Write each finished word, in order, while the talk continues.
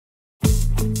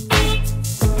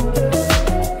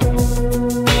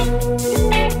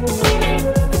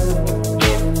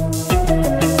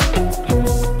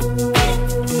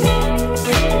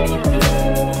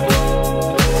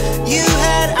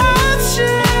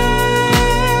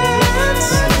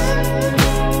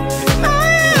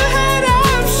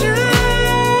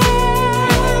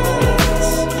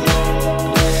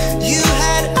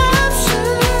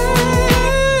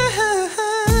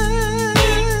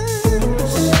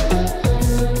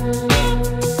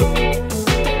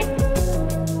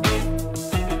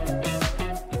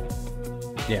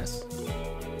Yes.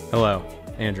 Hello,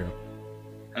 Andrew.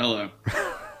 Hello.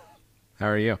 How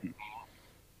are you?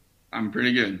 I'm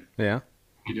pretty good. Yeah?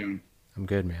 How you doing? I'm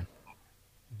good, man.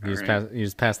 You All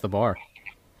just passed the bar.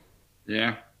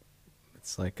 Yeah.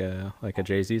 It's like a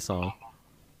Jay-Z song.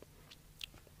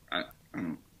 I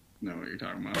don't know what you're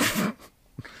talking about.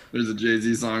 There's a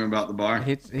Jay-Z song about the bar.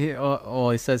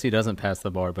 He says he doesn't pass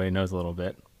the bar, but he knows a little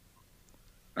bit.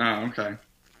 Oh, okay.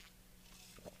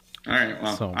 All right.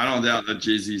 Well, So, I don't doubt that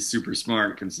Jay-Z's super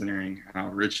smart considering how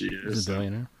rich he is. he's a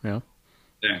billionaire. Yeah,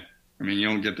 Yeah. I mean, you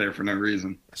don't get there for no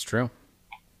reason. that's true.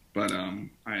 But I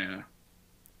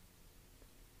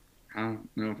don't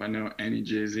know if I know any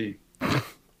Jay-Z. I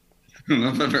don't know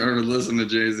if I've ever listened to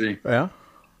Jay-Z. Yeah.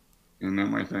 It's not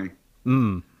my thing.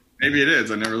 Mm. Maybe it is.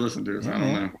 I never listened to it, so I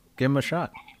don't know. Give him a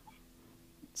shot.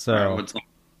 So, All right,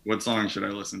 what song should I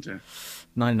listen to?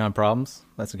 99 Problems.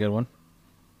 That's a good one.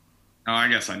 Oh, I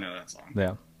guess I know that song.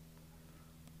 Yeah.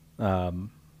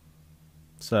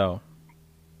 So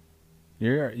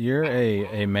you're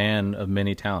a man of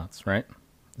many talents, right?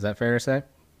 Is that fair to say?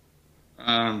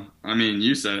 I mean,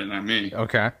 you said it, not me.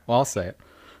 Okay. Well, I'll say it.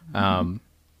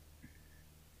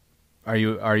 Are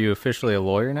you officially a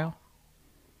lawyer now?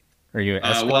 Are you an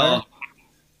esquire? Well,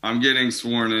 I'm getting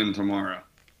sworn in tomorrow.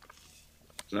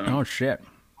 So Oh shit.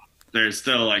 there's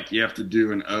still like you have to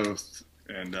do an oath,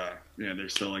 and yeah,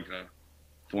 there's still like a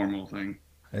formal thing.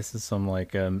 This is some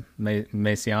like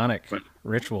Masonic But-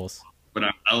 rituals. But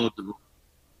I'm eligible.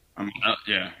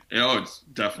 Yeah. Oh, it's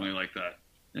definitely like that.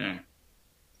 Yeah,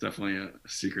 it's definitely a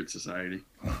secret society.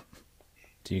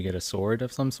 Do you get a sword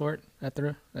of some sort at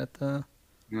the?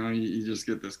 No, you just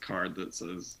get this card that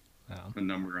says Oh, a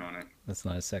number on it. that's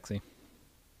not as sexy.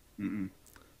 Mm-mm.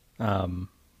 Um,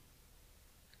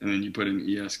 And then you put an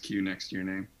ESQ next to your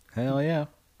name. hell yeah.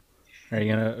 Are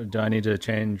you gonna? Do I need to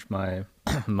change my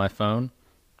my phone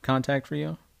contact for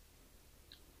you?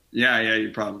 Yeah,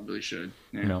 you probably should.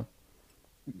 Yeah, You know,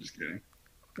 I'm just kidding.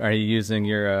 are you using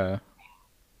your?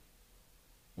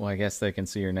 Well, I guess they can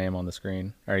see your name on the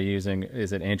screen. Are you using?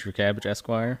 Is it Andrew Cabbage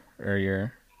Esquire or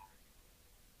your?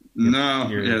 No,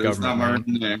 your yeah, that's not my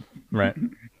government name. Right.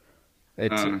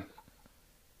 It's.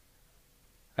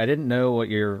 I didn't know what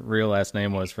your real last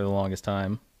name was for the longest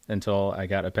time until I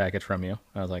got a package from you.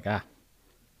 I was like, ah.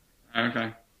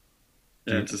 Okay.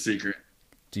 Yeah, it's a secret.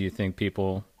 Do you think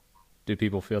do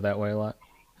people feel that way a lot?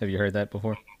 Have you heard that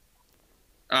before?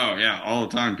 Oh, yeah, all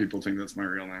the time people think that's my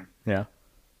real name. Yeah.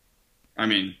 I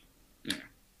mean, yeah.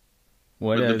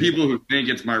 What But the people who think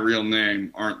it's my real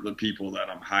name aren't the people that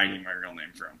I'm hiding my real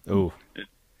name from. Ooh.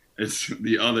 It's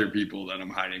the other people that I'm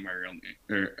hiding my real name,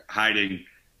 or hiding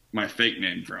my fake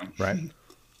name from. Right.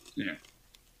 Yeah.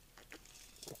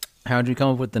 How'd you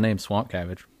come up with the name Swamp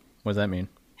Cabbage? What does that mean?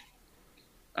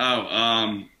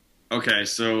 Oh, okay,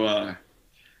 so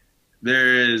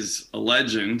there is a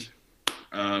legend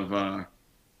of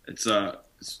it's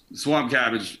Swamp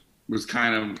Cabbage was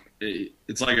kind of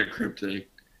it's like a cryptid,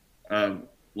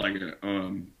 like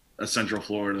a Central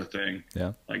Florida thing.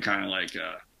 Yeah. Like kind of like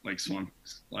swamp,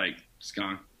 like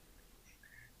skunk.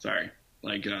 Sorry,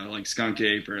 like skunk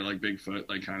ape or like Bigfoot,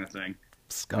 like kind of thing.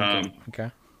 Skunk. Okay.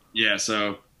 Yeah,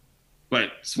 so,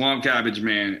 but Swamp Cabbage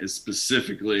Man is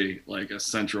specifically like a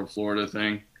Central Florida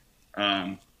thing.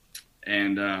 And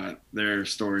their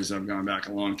stories have gone back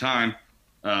a long time.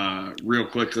 Real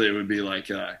quickly, it would be like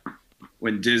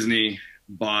when Disney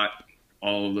bought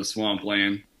all of the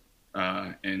swampland,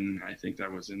 and I think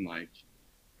that was in like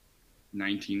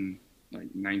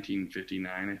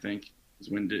 1959, I think, is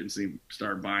when Disney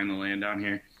started buying the land down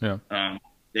here. Yeah.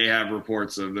 They have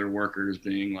reports of their workers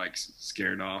being like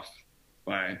scared off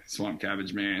by Swamp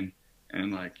Cabbage Man,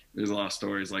 and like there's a lot of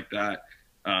stories like that,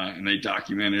 and they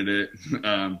documented it.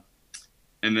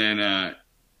 And then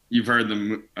you've heard the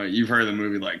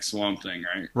movie like Swamp Thing,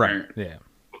 right? Right. Yeah.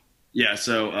 Yeah.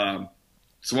 So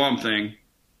Swamp Thing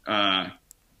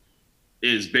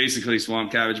is basically Swamp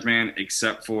Cabbage Man,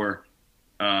 except for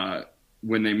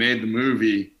when they made the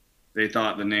movie, they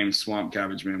thought the name Swamp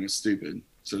Cabbage Man was stupid.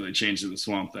 So they changed it to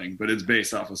Swamp Thing, but it's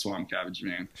based off of Swamp Cabbage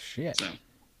Man. Shit. So,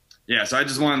 yeah, so I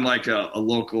just wanted like a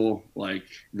local like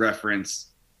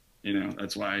reference,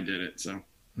 that's why I did it. So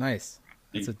Nice.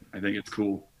 That's a I think it's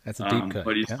cool. that's a deep cut.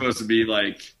 But he's Yeah. supposed to be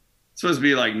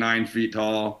like 9 feet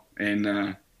tall,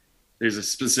 and there's a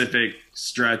specific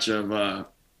stretch of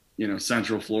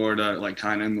Central Florida, like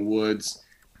kind of in the woods,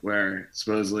 where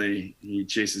supposedly he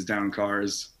chases down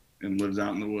cars and lives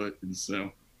out in the woods. And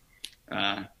so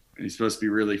and he's supposed to be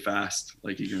really fast,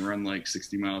 like he can run like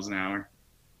 60 miles an hour.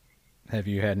 Have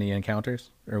you had any encounters,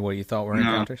 or what you thought were No,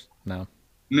 encounters? No.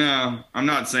 no, I'm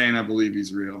not saying I believe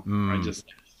he's real. I Mm. just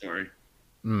like the story.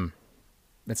 Mm.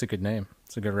 That's a good name.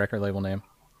 It's a good record label name.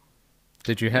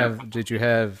 Yeah. Did you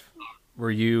have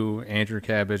were you Andrew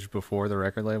Cabbage before the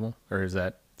record label, or is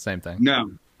that same thing?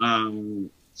 No.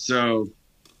 So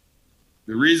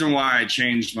the reason why I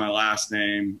changed my last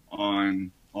name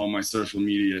on all my social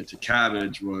media to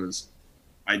Cabbage was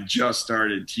I just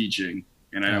started teaching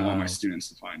and I didn't want my Uh, students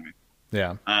to find me.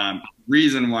 yeah.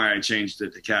 Reason why I changed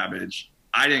it to Cabbage,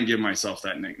 I didn't give myself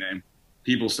that nickname.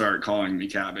 People started calling me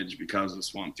Cabbage because of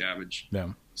Swamp Cabbage.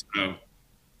 Yeah. So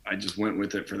I just went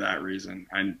with it for that reason.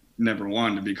 I never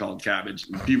wanted to be called Cabbage.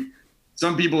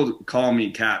 Some people call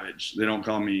me Cabbage. They don't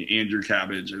call me Andrew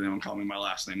Cabbage, or they don't call me my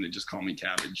last name. They just call me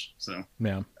Cabbage. So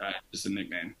Yeah. just a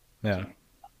nickname. Yeah. So,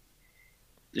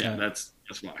 yeah, Uh, that's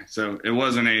why. So it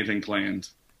wasn't anything planned.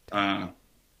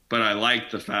 But I like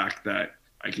the fact that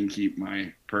I can keep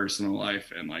my personal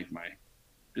life and like my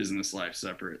business life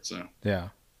separate. So yeah.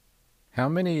 How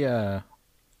many?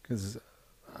 Because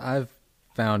I've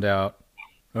found out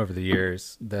over the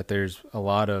years that there's a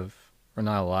lot of, or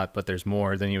not a lot, but there's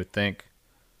more than you would think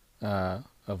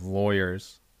of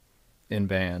lawyers in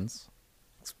bands.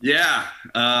 yeah,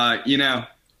 I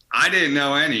didn't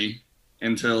know any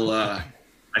until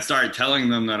I started telling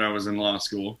them that I was in law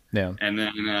school. Yeah. And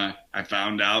then I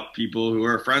found out people who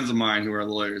are friends of mine who are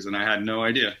lawyers, and I had no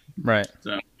idea. Right.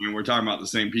 So we're talking about the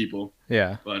same people,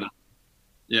 Yeah. but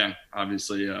yeah,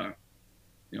 obviously,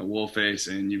 Wolfface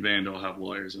and Euvandal have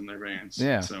lawyers in their bands.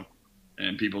 Yeah. So,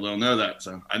 and people don't know that.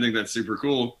 So I think that's super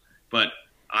cool. But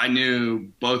I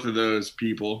knew both of those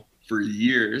people for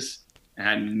years. I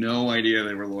had no idea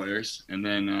they were lawyers, and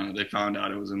then they found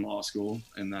out it was in law school,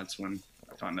 and that's when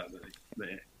I found out that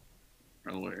they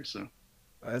are lawyers. So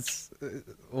That's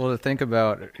well to think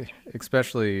about,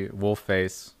 especially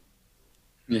Wolfface.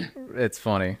 yeah, It's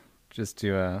funny just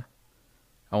to.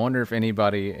 I wonder if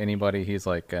anybody he's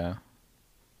like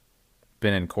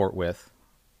been in court with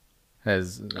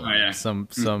has oh yeah.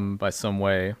 some by some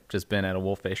way just been at a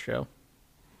Wolfface show.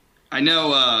 I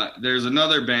know there's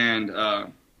another band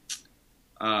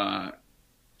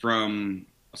from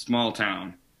a small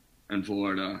town in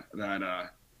Florida that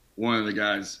one of the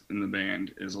guys in the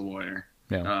band is a lawyer.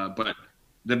 Yeah. But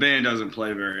the band doesn't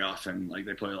play very often. Like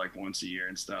they play like once a year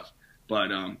and stuff. But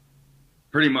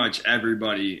pretty much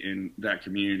everybody in that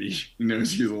community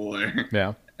knows he's a lawyer.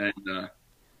 Yeah. And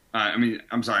I mean,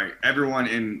 I'm sorry, everyone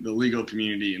in the legal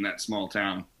community in that small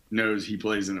town knows he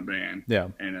plays in a band. Yeah.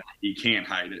 And he can't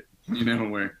hide it.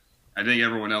 Where I think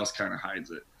everyone else kind of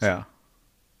hides it. So, Yeah.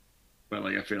 but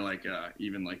like I feel like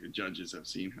even like the judges have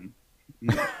seen him.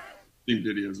 Seen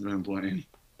videos of him playing.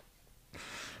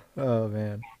 Oh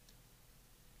man.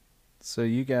 So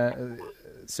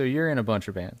you're in a bunch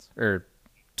of bands, or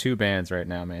two bands right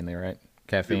now mainly, right?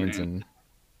 Caffeines and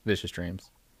Vicious Dreams.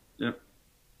 Yep.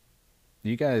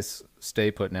 You guys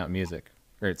stay putting out music,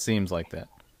 or it seems like that.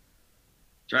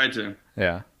 Try to.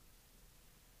 Yeah.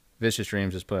 Vicious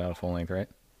Dreams just put out a full length, right?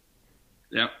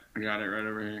 Yep. I got it right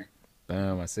over here.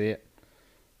 Boom, I see it.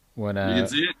 What You can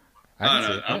see it? I can Oh, see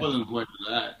no, it. I Yeah. wasn't pointing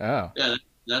to that. Oh, Yeah,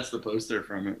 that's the poster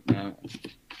from it.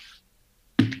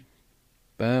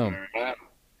 boom.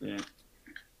 Yeah.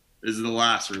 This is the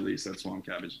last release that Swamp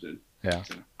Cabbage did. Yeah.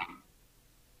 So.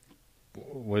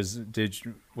 Was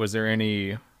there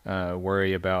any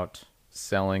worry about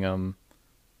selling them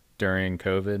during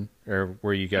COVID, or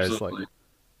were you guys Absolutely. like?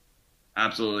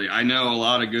 Absolutely. I know a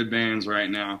lot of good bands right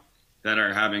now that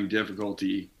are having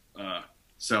difficulty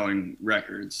selling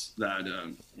records that,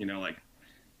 like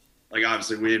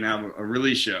obviously we didn't have a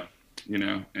release show,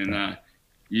 and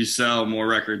you sell more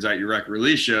records at your record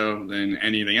release show than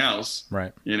anything else,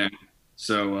 Right.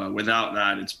 So without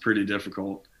that, it's pretty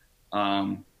difficult.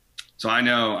 So I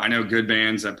know good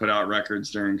bands that put out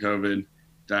records during COVID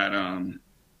that,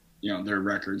 their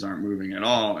records aren't moving at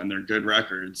all, and they're good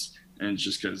records. And it's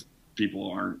just because people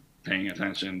aren't paying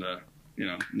attention to,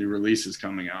 new releases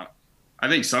coming out. I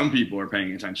think some people are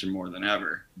paying attention more than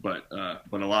ever, but a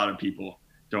lot of people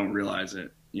don't realize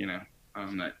it,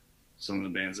 that some of the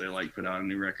bands they like put out a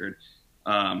new record.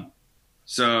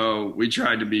 So we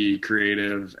tried to be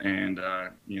creative and,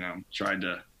 tried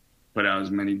to put out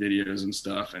as many videos and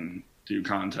stuff and do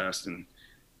contests and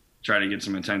try to get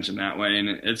some attention that way. And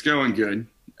it's going good.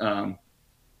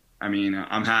 I mean,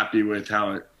 I'm happy with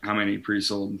how many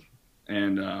pre-sold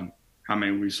and how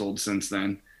many we sold since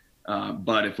then.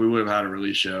 But if we would have had a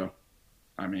release show,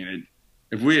 I mean,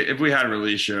 if we had a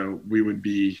release show, we would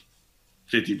be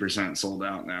 50% sold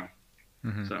out now.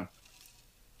 Mm-hmm.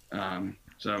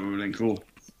 So it would have been cool.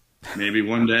 Maybe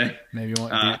one day. Maybe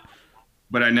one.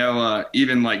 But I know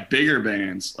even like bigger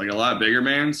bands, like a lot of bigger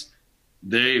bands,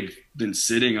 they've been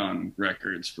sitting on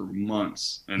records for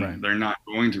months, and they're not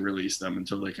going to release them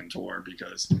until they can tour,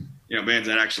 because bands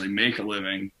that actually make a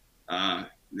living,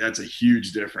 that's a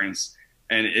huge difference.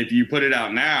 And if you put it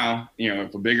out now,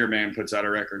 if a bigger band puts out a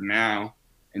record now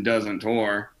and doesn't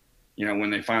tour, when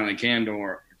they finally can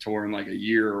tour in like a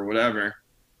year or whatever,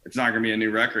 it's not going to be a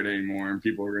new record anymore, and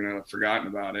people are going to have forgotten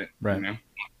about it. Right.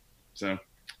 So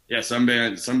yeah, some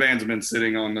bands have been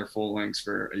sitting on their full lengths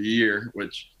for a year,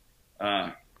 which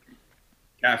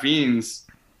Caffeine's,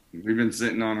 we've been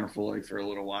sitting on our full length for a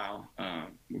little while.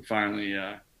 We finally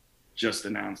just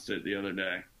announced it the other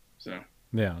day. So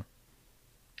yeah.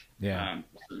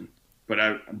 But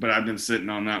I've been sitting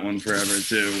on that one forever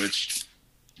too, which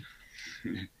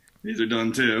these are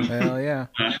done too. Hell yeah.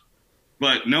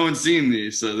 But no one's seen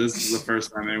these, so this is the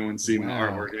first time anyone's seen the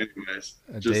artwork anyways.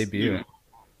 A debut.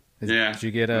 Did you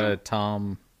get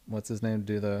Tom, what's his name, to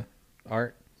do the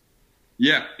art?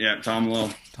 Yeah, Tom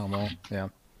Lowe. Yeah.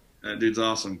 That dude's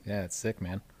awesome. Yeah, it's sick,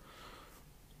 man.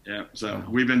 Yeah, so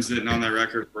we've been sitting on that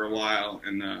record for a while,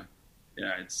 and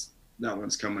that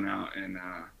one's coming out in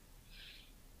I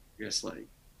guess like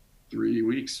 3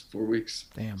 weeks, 4 weeks.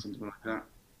 Damn. Something like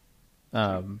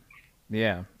that.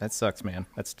 Yeah, that sucks, man.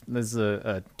 This is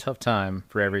a tough time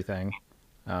for everything.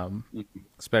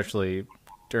 Especially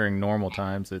during normal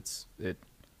times,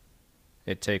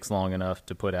 it takes long enough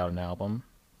to put out an album,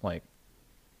 like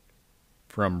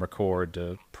from record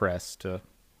to press to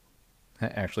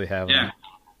actually have them.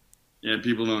 Yeah,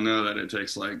 people don't know that it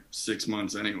takes like 6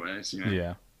 months anyways.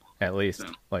 Yeah, at least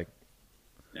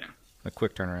a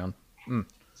quick turnaround.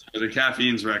 So the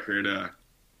Caffeine's record,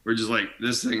 we're just like,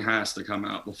 this thing has to come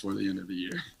out before the end of the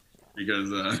year,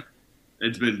 because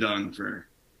it's been done for,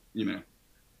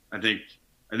 I think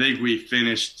we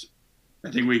finished. I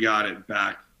think we got it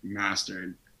back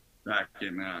mastered back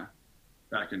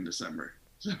in December.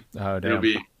 So it'll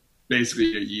be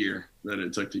basically a year that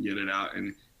it took to get it out,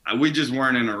 and we just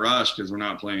weren't in a rush because we're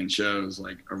not playing shows.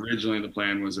 Like originally, the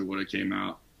plan was it would have came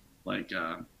out like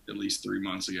at least 3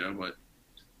 months ago. But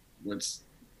what's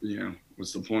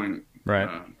the point? Right.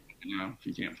 If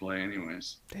you can't play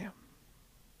anyways.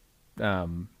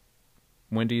 Damn.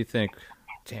 When do you think?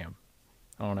 Damn.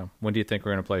 I don't know. When do you think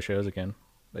we're gonna play shows again?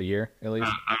 A year at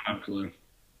least? I don't have a clue.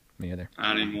 Me either.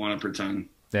 I don't even want to pretend.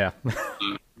 Yeah.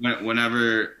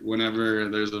 Whenever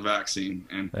there's a vaccine,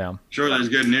 and sure, there's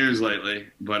good news lately,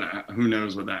 but who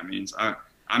knows what that means?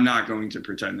 I'm not going to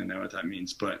pretend to know what that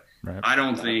means, but I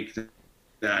don't think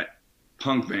that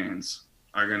punk bands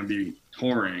are going to be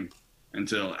touring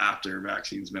until after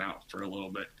vaccine's been out for a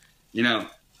little bit.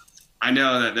 I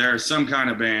know that there are some kind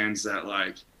of bands that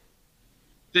like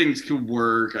things could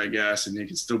work, I guess, and they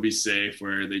can still be safe,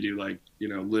 where they do like,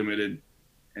 limited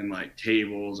and like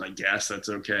tables. I guess that's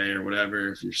okay or whatever,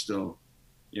 if you're still,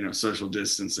 social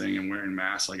distancing and wearing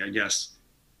masks. Like, I guess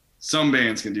some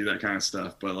bands can do that kind of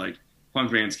stuff, but like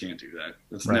punk bands can't do that.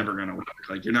 That's never going to work.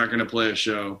 Like, you're not going to play a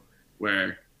show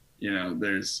where,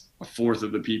 there's a fourth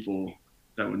of the people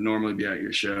that would normally be at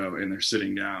your show and they're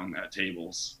sitting down at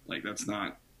tables. Like, that's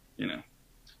not,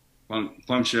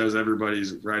 punk shows,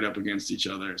 everybody's right up against each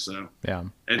other. So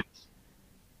I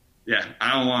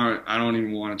don't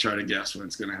even want to try to guess when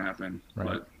it's going to happen. Right.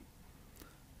 But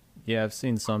yeah, I've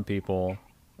seen some people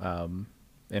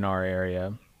in our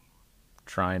area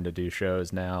trying to do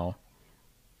shows now,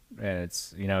 and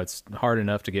it's hard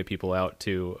enough to get people out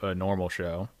to a normal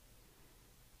show,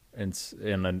 and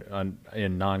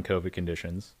in non-COVID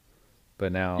conditions.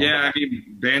 But now,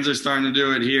 bands are starting to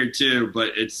do it here too.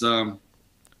 But it's I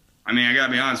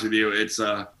gotta be honest with you,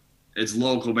 it's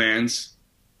local bands.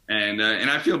 And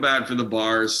I feel bad for the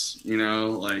bars,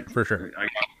 like for sure. I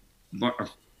got a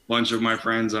bunch of my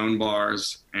friends own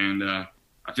bars, and I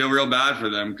feel real bad for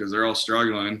them because they're all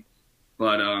struggling.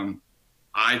 But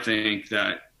I think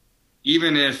that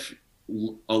even if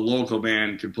a local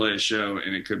band could play a show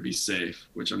and it could be safe,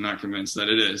 which I'm not convinced that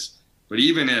it is, but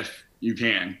even if you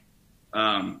can,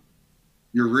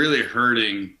 you're really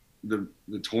hurting the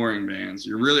touring bands.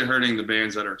 You're really hurting the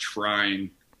bands that are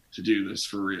trying to do this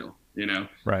for real.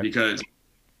 Right. Because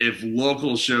if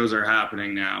local shows are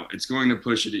happening now, it's going to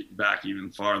push it back even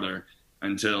farther.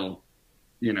 until,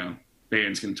 you know,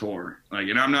 bands can tour. Like,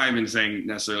 and I'm not even saying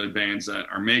necessarily bands that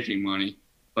are making money,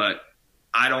 but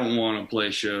I don't want to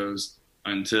play shows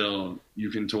until you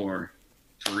can tour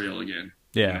for real again.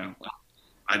 Yeah. You know?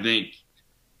 I think,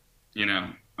 you know,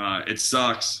 it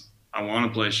sucks. I want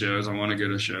to play shows. I want to go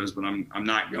to shows, but I'm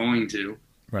not going to,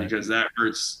 because that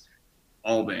hurts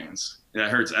all bands.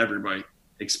 That hurts everybody,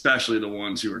 especially the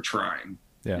ones who are trying.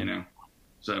 Yeah. You know,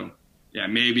 so yeah,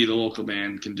 maybe the local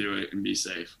band can do it and be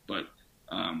safe, but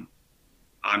I'm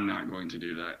not going to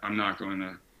do that. I'm not going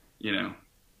to, you know,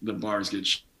 the bars get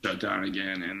shut down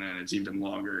again, and then it's even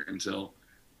longer until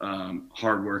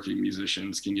hardworking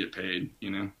musicians can get paid.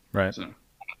 You know, right? So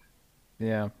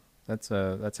yeah, that's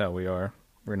how we are.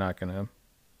 We're not gonna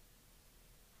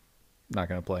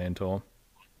play until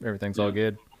everything's all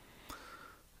good.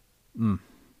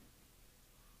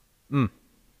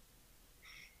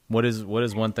 What is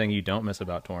one thing you don't miss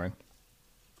about touring?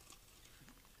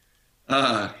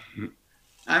 I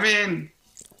mean,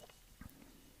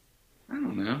 I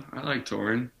don't know. I like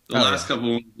touring. The last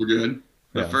couple ones were good.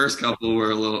 The first couple were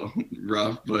a little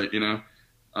rough, but you know,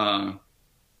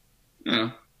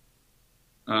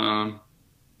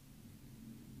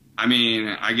 I mean,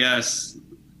 I guess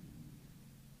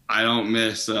I don't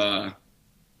miss,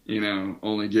 you know,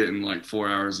 only getting like 4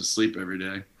 hours of sleep every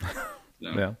day. So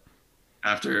yeah.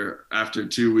 After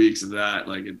 2 weeks of that,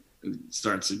 like it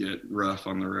starts to get rough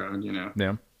on the road, you know?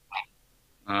 Yeah.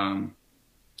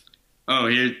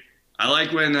 I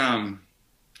like when,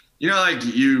 you know, like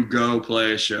you go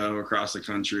play a show across the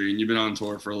country and you've been on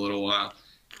tour for a little while,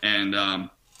 and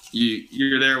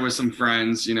you're there with some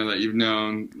friends, you know, that you've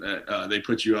known, that they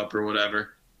put you up or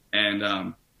whatever,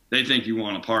 and they think you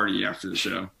want to party after the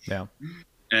show. Yeah.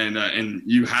 And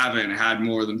you haven't had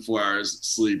more than 4 hours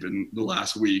sleep in the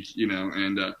last week, you know,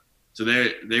 and so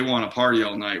they want to party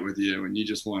all night with you, and you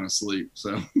just want to sleep.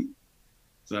 So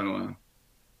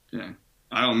yeah,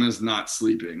 I don't miss not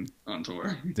sleeping on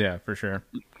tour. Yeah, for sure.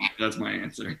 That's my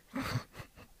answer.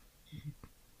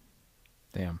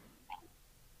 Damn.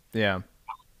 Yeah.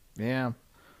 Yeah.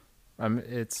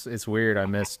 It's weird. I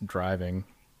miss driving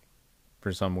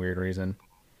for some weird reason.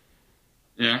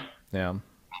 Yeah. Yeah.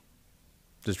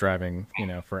 Just driving, you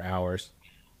know, for hours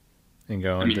and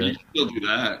going. I mean, you can still do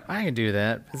that. I can do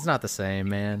that. It's not the same,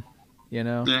 man. You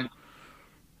know?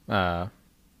 Yeah.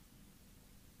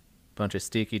 Bunch of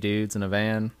sticky dudes in a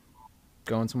van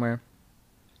going somewhere.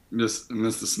 Miss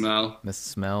the smell. Miss the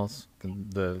smells,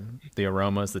 the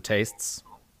aromas, the tastes.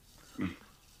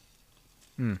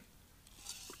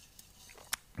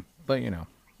 But, you know,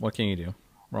 what can you do?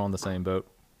 We're all in the same boat.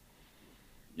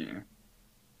 Yeah.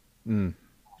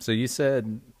 So you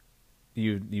said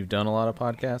you've done a lot of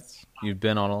podcasts? You've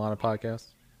been on a lot of podcasts?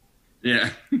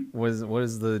 Yeah. What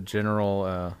is the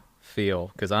general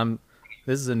feel? Because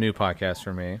this is a new podcast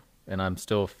for me, and I'm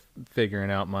still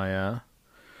figuring out my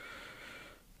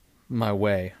my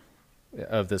way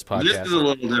of this podcast. This is a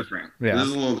little different. Yeah. This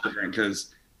is a little different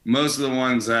because most of the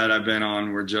ones that I've been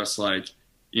on were just like,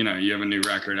 you know, you have a new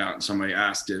record out and somebody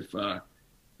asked if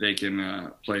they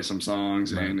can play some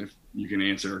songs, right, and if you can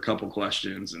answer a couple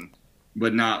questions,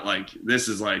 but not like, this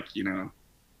is like, you know,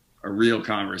 a real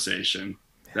conversation.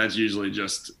 That's usually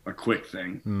just a quick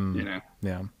thing, you know?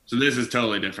 Yeah. So this is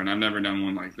totally different. I've never done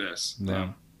one like this.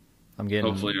 Yeah. I'm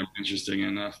getting. Hopefully I'm interesting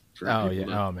enough for people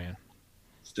to man.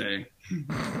 stay.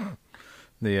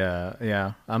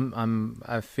 Yeah.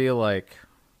 I feel like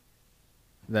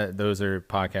that those are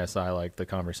podcasts I like, the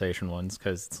conversation ones,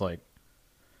 because it's like,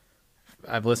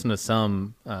 I've listened to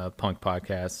some punk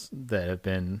podcasts that have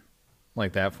been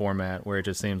like that format, where it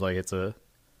just seems like it's a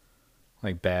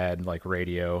like bad like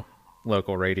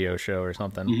local radio show or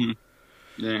something. Mm-hmm.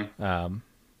 Yeah.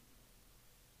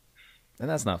 And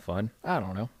that's not fun. I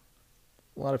don't know.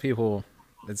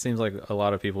 It seems like a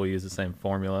lot of people use the same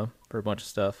formula for a bunch of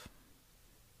stuff.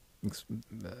 Because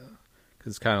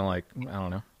it's kind of like, I don't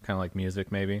know, kind of like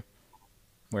music maybe,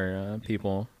 where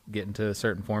people get into a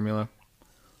certain formula.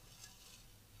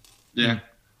 Yeah.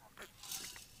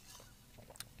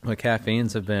 The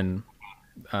caffeines have been,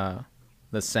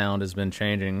 the sound has been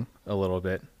changing a little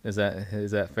bit. Is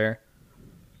that fair?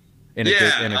 In a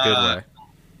good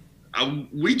way.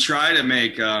 We try to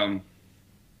make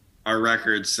our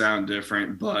records sound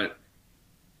different, but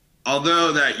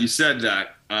although that you said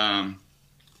that,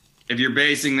 if you're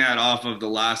basing that off of the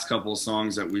last couple of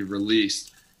songs that we've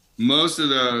released, most of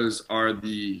those are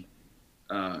the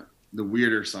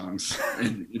weirder songs,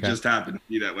 and it just happened to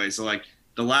be that way. So like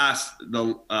the last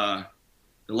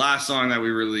song that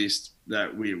we released,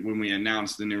 when we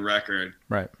announced the new record,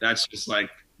 right? That's just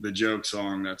like the joke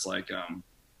song. That's like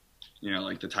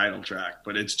like the title track,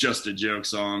 but it's just a joke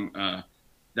song.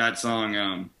 That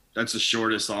song, that's the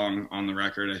shortest song on the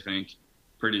record, I think,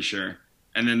 pretty sure.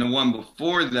 And then the one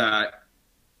before that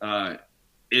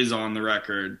is on the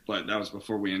record, but that was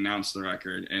before we announced the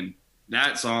record. And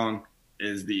that song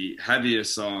is the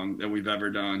heaviest song that we've ever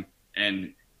done.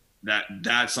 And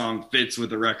that song fits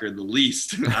with the record the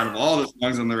least out of all the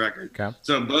songs on the record. Okay.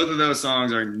 So both of those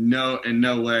songs are in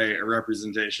no way a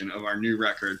representation of our new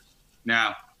record.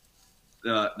 Now,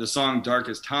 the song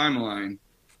Darkest Timeline,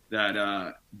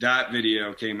 that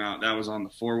video came out, that was on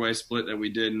the 4-way split that we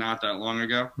did not that long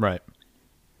ago. Right.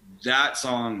 That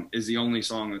song is the only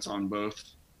song that's on both,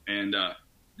 and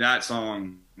that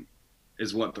song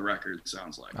is what the record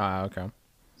sounds like. Okay.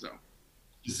 So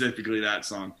specifically that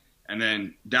song. And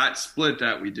then that split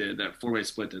that we did, that 4-way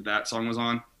split that song was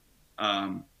on,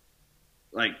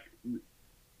 like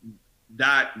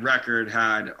that record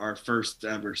had our first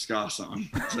ever ska song.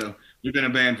 So we've been a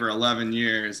band for 11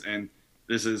 years, and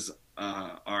this is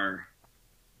our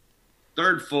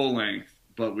third full length,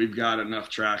 but we've got enough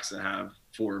tracks to have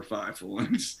 4 or 5 full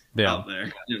lengths out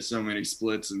there. So many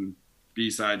splits and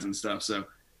B-sides and stuff. So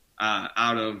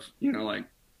out of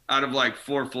like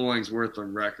 4 full lengths worth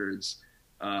of records,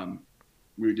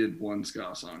 we did one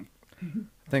ska song.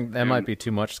 I think that might be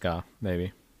too much ska,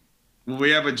 maybe. Well,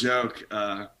 we have a joke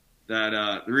that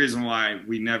the reason why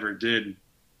we never did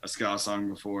a ska song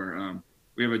before,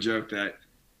 we have a joke that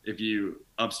if you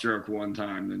upstroke one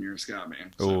time, then you're a ska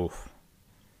band. So, Oof.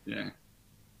 Yeah.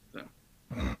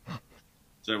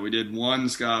 So we did one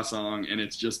ska song, and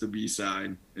it's just a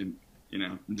B-side, and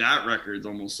that record's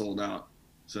almost sold out.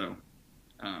 So,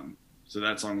 so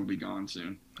that song will be gone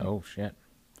soon. Oh shit.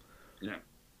 Yeah.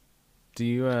 Do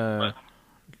you guys?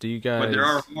 But there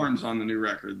are horns on the new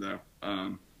record, though.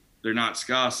 They're not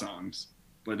ska songs,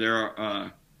 but there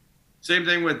are. Same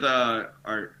thing with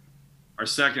our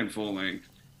second full length.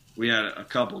 We had a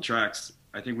couple tracks.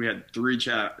 I think we had 3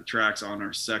 tracks on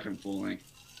our second full length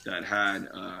that had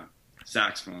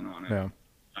saxophone on it.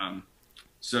 Yeah.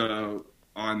 So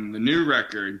on the new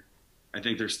record, I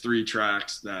think there's 3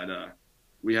 tracks that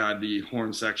we had the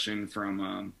horn section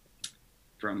from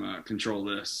Control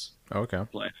This. Okay.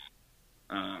 Play.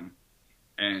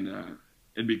 And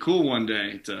it'd be cool one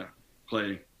day to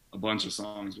play a bunch of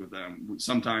songs with them.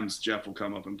 Sometimes Jeff will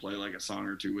come up and play like a song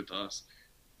or 2 with us,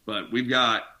 but we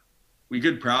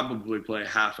could probably play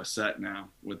half a set now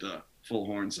with a full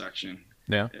horn section.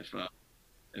 Yeah.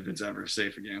 If it's ever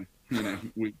safe again,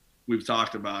 we've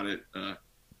talked about it.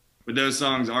 But those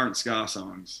songs aren't ska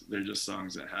songs. They're just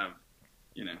songs that have,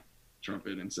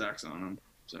 trumpet and sax on them.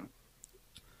 So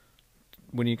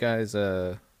when you guys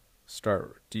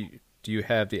start, do you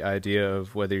have the idea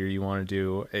of whether you want to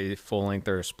do a full length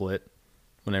or a split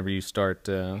whenever you start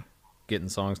getting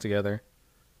songs together?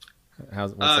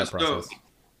 What's that process?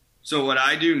 So what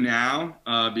I do now,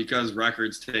 because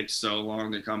records take so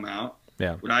long to come out,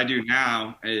 what I do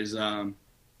now is, all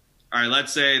right,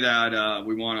 let's say that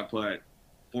we want to put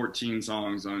 14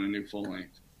 songs on a new full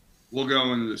length. We'll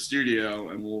go into the studio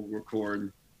and we'll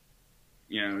record,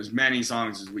 as many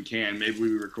songs as we can. Maybe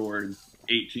we record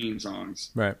 18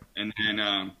 songs. Right. And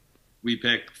then we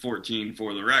pick 14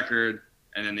 for the record,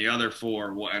 and then the other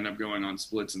 4 will end up going on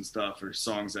splits and stuff, or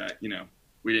songs that,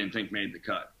 we didn't think made the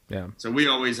cut. Yeah. So we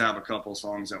always have a couple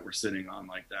songs that we're sitting on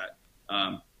like that.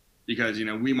 Because,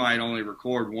 we might only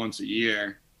record once a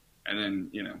year, and then,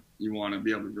 you want to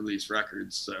be able to release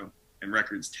records. So, and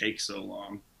records take so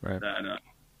long that,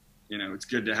 it's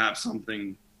good to have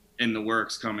something in the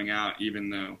works coming out, even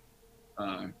though,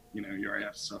 you already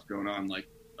have stuff going on. Like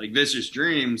Vicious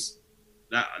Dreams,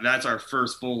 that's our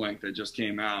first full length that just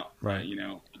came out, right?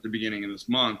 At the beginning of this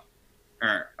month,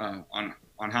 or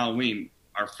on Halloween,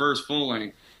 our first full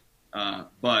length.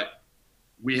 But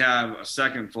we have a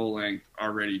second full length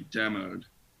already demoed,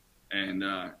 and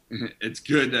it's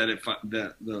good that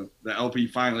the LP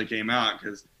finally came out,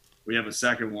 because we have a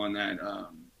second one that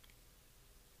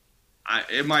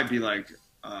it might be like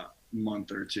a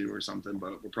month or 2 or something,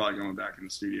 but we're probably going back in the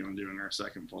studio and doing our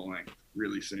second full length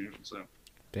really soon. So,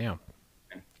 damn.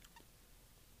 Yeah.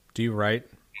 Do you write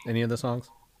any of the songs?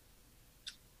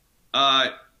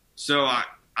 So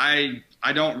I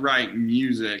don't write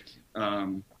music.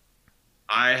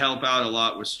 I help out a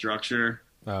lot with structure.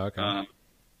 Oh, okay.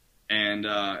 And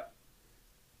I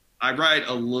write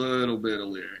a little bit of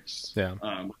lyrics.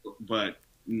 Yeah. But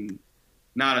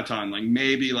not a ton. Like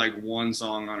maybe like 1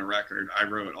 song on a record, I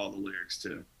wrote all the lyrics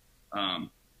to.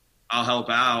 I'll help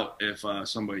out if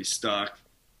somebody's stuck.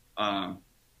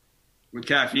 With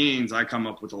Caffeines, I come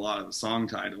up with a lot of the song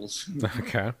titles.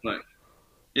 Okay. But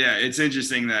yeah, it's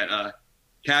interesting that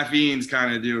Caffeine's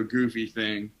kind of do a goofy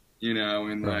thing,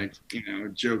 and Right.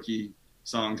 like, jokey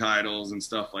song titles and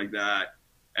stuff like that.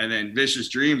 And then Vicious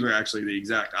Dreams are actually the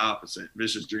exact opposite.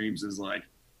 Vicious Dreams is like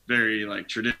very like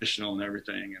traditional and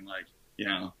everything, and like,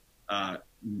 uh,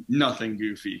 nothing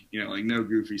goofy, like no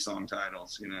goofy song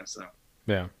titles, so.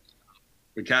 Yeah.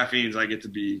 With Caffeines, I get to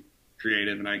be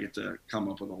creative and I get to come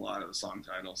up with a lot of the song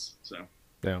titles. So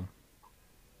Yeah.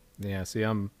 Yeah. See,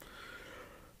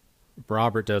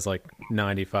 Robert does like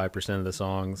 95% of the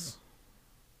songs,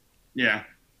 yeah,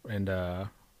 and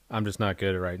I'm just not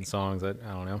good at writing songs. I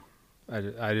don't know.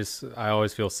 I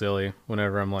always feel silly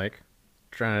whenever I'm like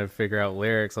trying to figure out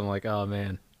lyrics. I'm like, oh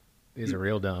man, these are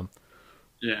real dumb.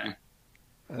 yeah.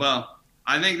 Well,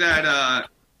 I think that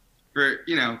for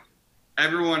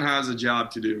everyone has a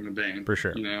job to do in a band. For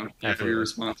sure. You have Absolutely. your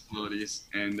responsibilities,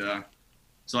 and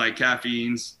so like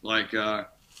Caffeines, like I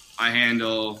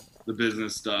handle the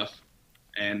business stuff,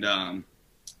 and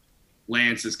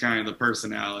Lance is kind of the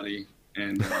personality,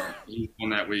 and he's one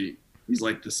that he's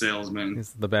like the salesman.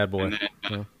 He's the bad boy. And then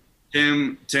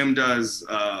Yeah. Tim does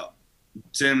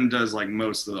like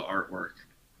most of the artwork.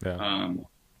 Yeah.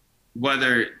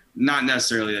 Whether not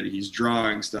necessarily that he's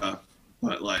drawing stuff,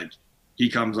 but like he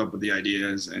comes up with the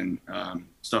ideas and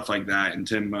stuff like that. And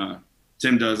Tim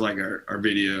does like our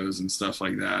videos and stuff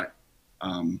like that.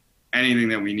 Anything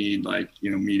that we need, like,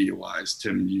 media wise,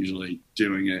 Tim usually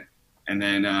doing it. And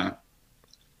then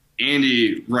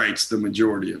Andy writes the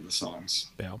majority of the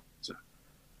songs. Yeah. So,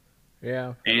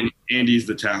 Yeah. and Andy's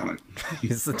the talent.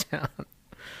 He's the talent.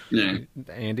 Yeah.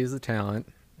 Andy's the talent.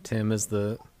 Tim is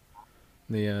the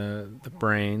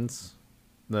brains.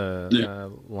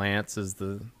 The Lance is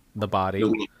the body,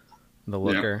 the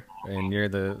looker, and you're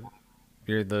the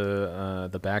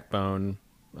backbone,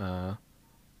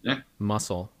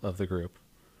 muscle of the group.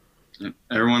 Yeah.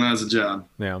 Everyone has a job.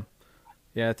 Yeah,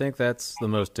 yeah. I think that's the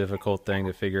most difficult thing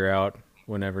to figure out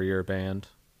whenever you're a band.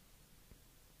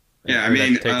 Yeah, Or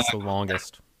that takes the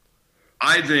longest.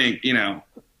 I think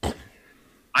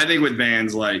with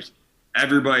bands, like,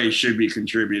 everybody should be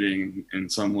contributing in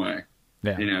some way.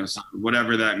 Yeah. So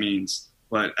whatever that means,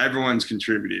 but everyone's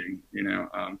contributing.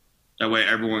 That way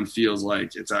everyone feels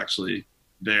like it's actually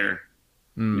their,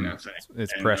 thing.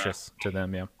 It's and, precious to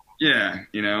them. Yeah. Yeah,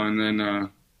 and then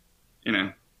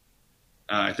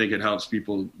I think it helps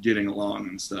people getting along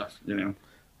and stuff. Yeah.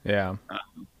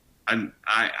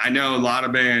 I know a lot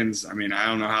of bands. I mean, I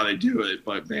don't know how they do it,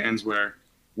 but bands where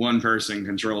one person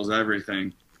controls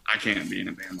everything, I can't be in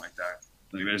a band like that.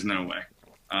 Like, there's no way.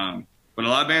 But a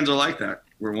lot of bands are like that,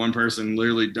 where one person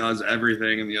literally does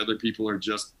everything and the other people are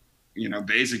just,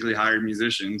 basically hired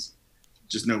musicians.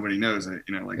 Just nobody knows it.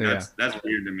 That's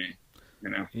weird to me.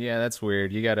 Yeah, that's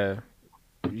weird. You gotta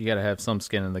have some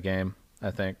skin in the game, I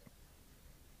think.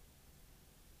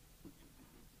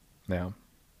 Yeah.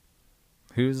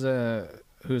 Who's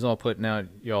all putting out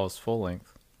y'all's full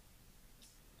length?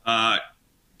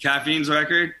 Caffeine's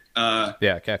record.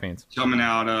 Yeah, Caffeine's coming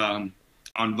out on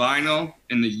vinyl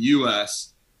in the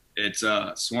U.S. It's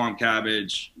Swamp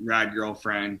Cabbage, Rad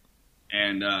Girlfriend,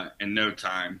 and In No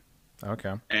Time.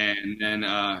 Okay. And then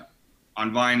on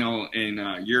vinyl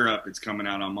in Europe, it's coming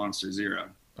out on Monster Zero.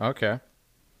 Okay.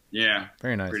 Yeah.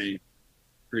 Very nice.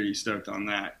 Pretty stoked on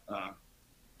that.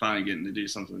 Finally getting to do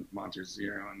something with Monster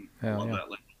Zero, and I love that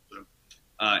label. So,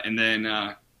 and then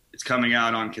it's coming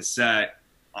out on cassette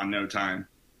on No Time,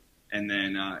 and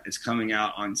then it's coming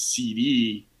out on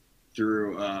CD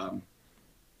through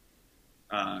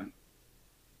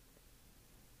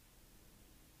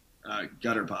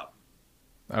Gutter Pop.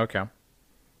 Okay.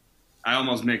 I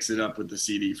almost mixed it up with the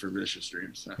CD for Vicious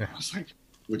Dreams. So I was like,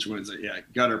 which one is it? Yeah,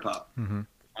 Gutter Pop. Mm-hmm.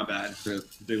 My bad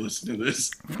if they listen to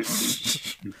this.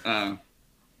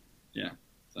 Yeah.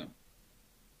 So.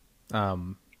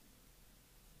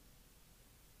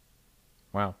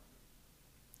 Wow.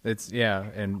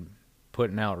 And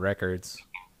putting out records,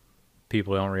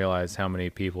 people don't realize how many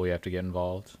people you have to get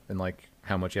involved and like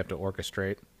how much you have to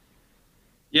orchestrate.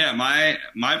 Yeah, my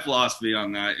philosophy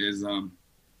on that is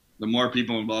the more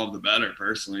people involved, the better.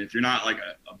 Personally, if you're not like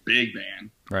a big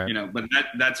band, right? But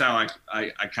that's how I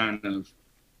kind of,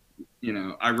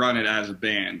 I run it as a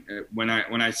band. When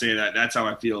I say that, that's how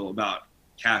I feel about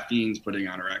Caffeine's putting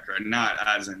out a record, not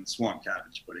as in Swamp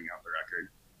Cabbage putting out the record.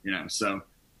 So,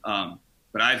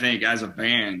 but I think as a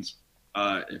band,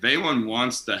 if anyone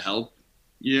wants to help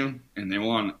you and they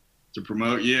want to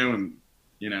promote you, and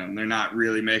and they're not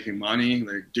really making money,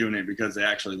 they're doing it because they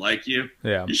actually like you.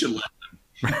 Yeah, you should let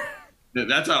them.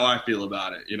 That's how I feel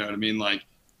about it. You know what I mean? Like,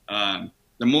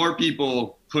 the more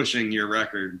people pushing your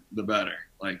record, the better.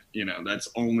 Like, that's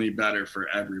only better for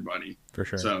everybody. For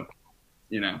sure. So,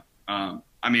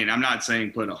 I mean, I'm not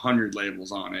saying put 100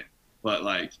 labels on it, but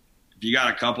like if you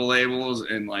got a couple labels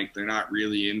and like they're not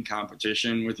really in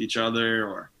competition with each other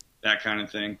or that kind of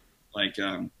thing, like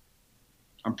I'm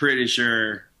pretty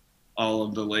sure all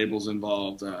of the labels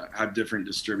involved have different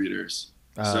distributors.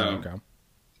 So Okay.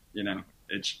 you know,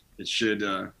 it should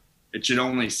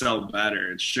only sell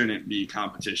better. It shouldn't be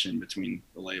competition between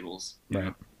the labels. You Right.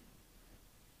 know?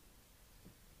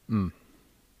 Mm.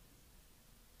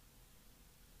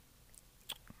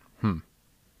 Hmm.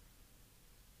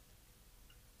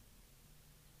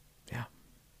 Yeah.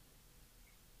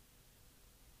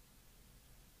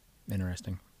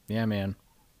 Interesting. Yeah, man.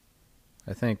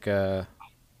 I think I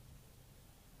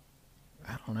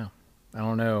don't know. I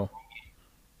don't know.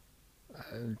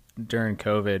 During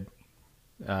COVID,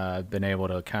 I've been able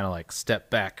to kind of like step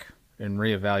back and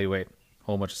reevaluate a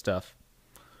whole bunch of stuff.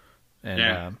 And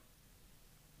Yeah.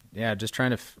 yeah, just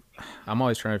trying to. I'm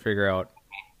always trying to figure out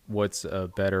what's a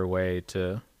better way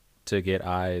to get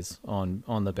eyes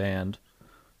on the band.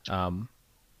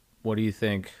 What do you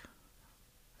think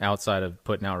outside of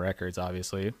putting out records,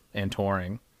 obviously, and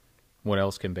touring? What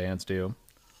else can bands do?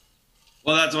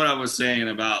 Well, that's what I was saying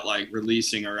about like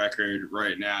releasing a record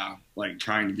right now, like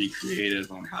trying to be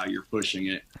creative on how you're pushing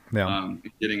it, Yeah.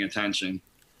 getting attention.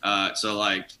 So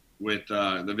like with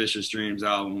the Vicious Dreams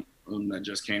album that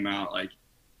just came out, like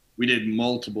we did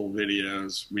multiple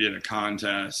videos. We did a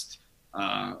contest,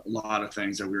 a lot of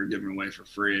things that we were giving away for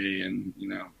free, and you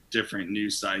know, different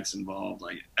news sites involved.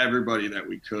 Like everybody that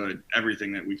we could,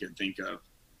 everything that we could think of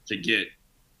to get,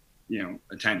 you know,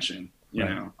 attention. You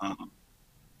Right. know,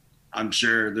 I'm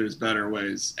sure there's better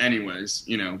ways, anyways.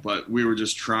 You know, but we were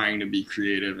just trying to be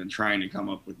creative and trying to come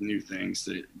up with new things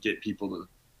to get people to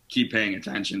keep paying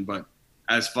attention. But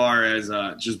as far as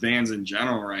just bands in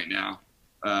general right now,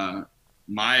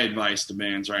 my advice to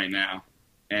bands right now,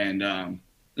 and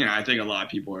you know, I think a lot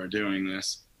of people are doing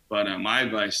this, but my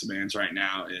advice to bands right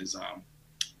now is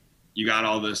you got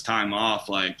all this time off,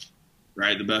 like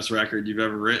write the best record you've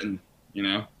ever written. You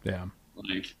know, Yeah.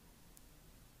 like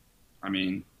I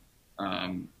mean,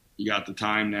 you got the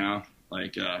time now,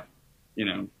 like you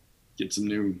know, get some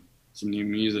new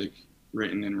music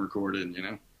written and recorded. You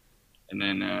know, and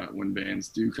then when bands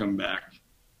do come back,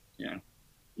 yeah,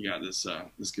 you got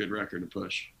this good record to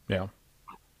push. Yeah.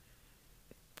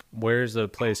 Where's a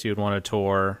place you'd want to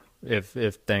tour if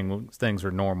things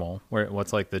were normal?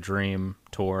 What's like the dream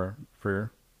tour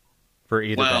for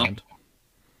either Well, band?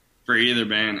 for either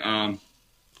band,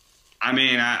 I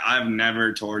mean, I've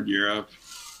never toured Europe.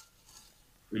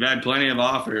 We've had plenty of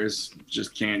offers,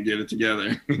 just can't get it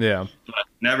together. Yeah.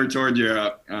 Never toured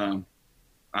Europe.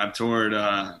 I've toured.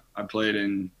 I played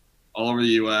in all over the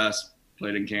U.S.,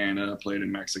 played in Canada, played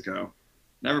in Mexico.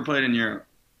 Never played in Europe.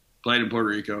 Played in Puerto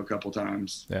Rico a couple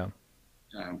times, Yeah.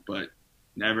 but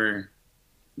never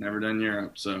done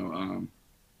Europe. So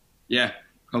yeah,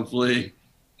 hopefully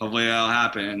that'll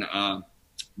happen.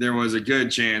 There was a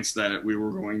good chance that we were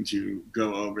going to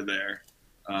go over there,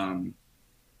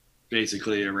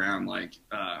 basically around like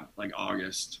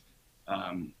August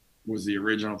was the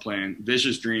original plan.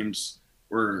 Vicious Dreams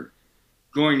were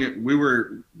going.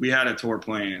 We had a tour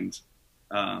planned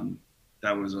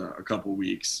that was a couple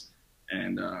weeks,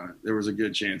 and there was a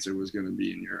good chance it was going to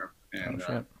be in Europe. And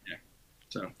shit. yeah,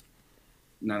 so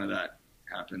none of that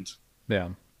happened. Yeah.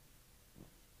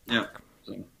 Yeah.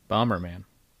 So Bummer, man.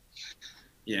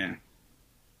 yeah,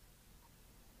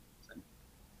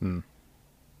 Hmm.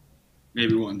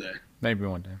 maybe one day. Maybe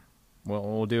one day. Well,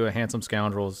 we'll do a Handsome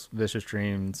Scoundrels, Vicious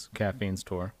Dreams, Caffeine's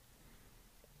tour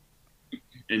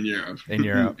In Europe. in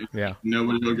Europe. Yeah.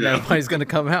 Nobody will go. Nobody's gonna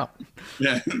come out.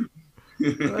 Yeah.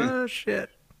 Oh shit.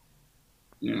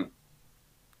 Yeah.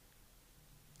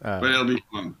 But it'll be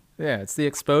fun. Yeah, it's the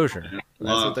exposure. Yeah,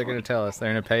 That's what they're going to tell us.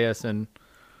 They're going to pay us in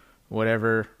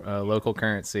whatever local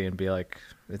currency and be like,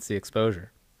 it's the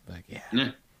exposure. Like, yeah,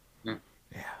 Yeah. Yeah.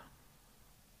 yeah.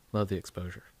 Love the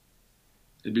exposure.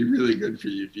 It'd be really good for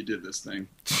you if you did this thing.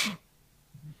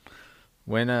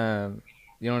 When,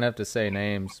 you don't have to say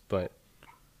names, but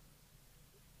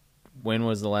when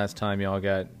was the last time y'all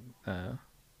got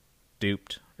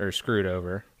duped or screwed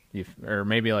over? Or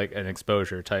maybe like an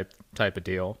exposure type of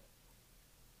deal?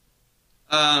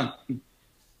 Or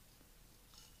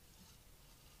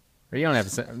you don't have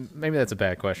to say, maybe that's a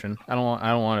bad question. I don't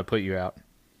want to put you out.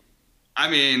 I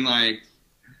mean, like,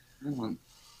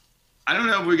 I don't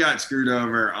know if we got screwed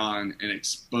over on an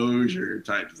exposure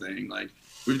type thing. Like,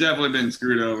 we've definitely been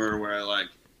screwed over where, like,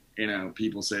 you know,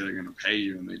 people say they're going to pay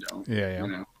you and they don't. Yeah, yeah. You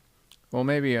know? Well,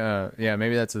 maybe, yeah,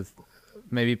 maybe that's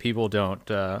maybe people don't,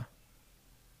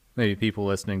 maybe people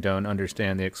listening don't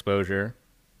understand the exposure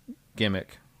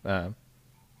gimmick.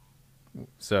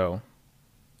 So,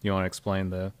 you want to explain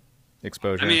the I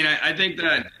exposure? mean, I think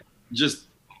that just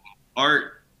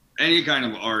art, any kind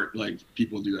of art, like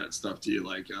people do that stuff to you.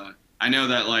 Like, I know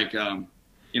that like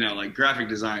graphic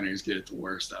designers get it the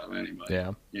worst out of anybody.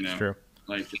 Yeah, You it's know, true.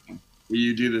 like will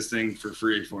you do this thing for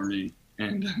free for me,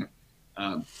 and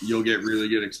you'll get really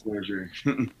good exposure.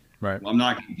 Right. Well, I'm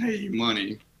not going to pay you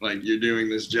money. Like you're doing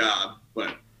this job,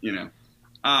 but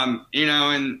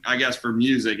and I guess for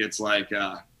music, it's like, do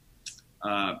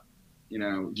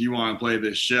you want to play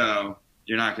this show?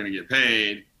 You're not going to get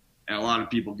paid, and a lot of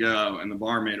people go, and the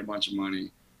bar made a bunch of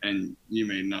money, and you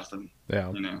made nothing.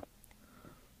 Yeah. You know.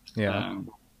 Yeah.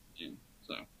 Yeah,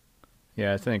 so.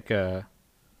 Yeah, I think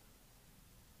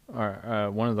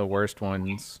one of the worst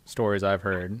stories I've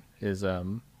heard is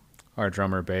our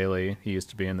drummer Bailey. He used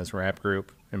to be in this rap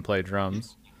group and play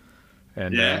drums.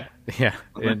 And Yeah. yeah,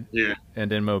 Yeah.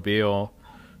 and in Mobile,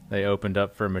 they opened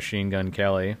up for Machine Gun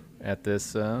Kelly at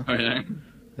this Oh yeah.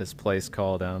 this place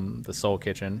called the Soul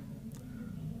Kitchen.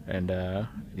 And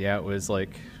yeah, it was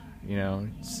like,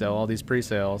 sell all these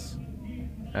pre-sales.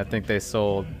 I think they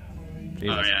sold. Jesus,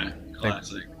 Oh yeah.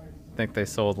 Classic. I think they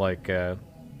sold like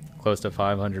close to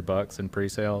 $500 in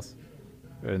pre-sales,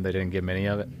 and they didn't give many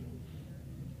of it.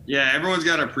 Yeah, everyone's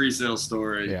got a pre-sale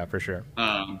story. Yeah, for sure.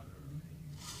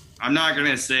 I'm not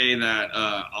gonna say that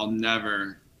I'll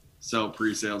never sell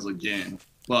pre-sales again,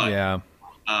 but Yeah,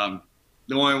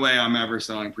 the only way I'm ever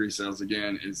selling pre-sales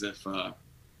again is if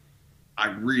I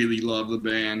really love the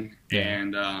band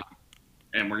Yeah.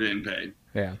 and we're getting paid.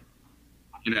 yeah,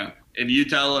 If you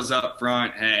tell us up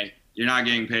front, hey, you're not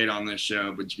getting paid on this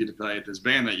show, but you get to play at this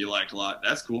band that you like a lot,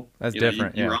 that's cool. That's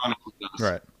different. You're Yeah, honest with us.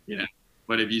 right.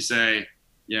 But if you say,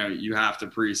 you have to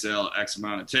pre-sale X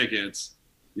amount of tickets,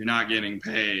 you're not getting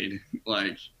paid.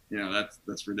 Like,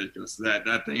 that's ridiculous.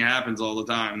 That thing happens all the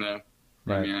time, though.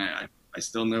 Right. I mean, I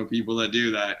still know people that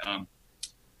do that.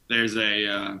 There's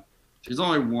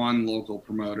only one local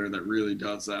promoter that really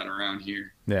does that around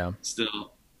here. Yeah,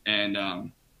 Still,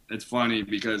 and it's funny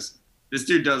because this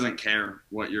dude doesn't care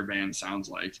what your band sounds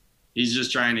like. He's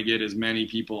just trying to get as many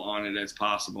people on it as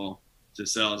possible to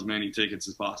sell as many tickets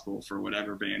as possible for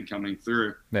whatever band coming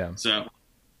through. yeah, So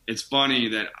it's funny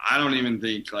that I don't even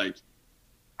think I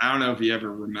don't know if he ever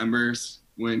remembers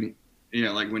when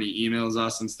when he emails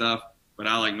us and stuff, but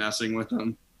I like messing with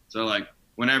him. So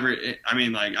whenever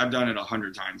I've done it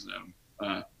 100 times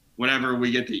now. Whenever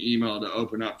we get the email to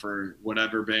open up for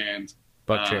whatever band,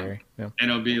 Buck Cherry. Yeah, and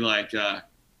it'll be like, do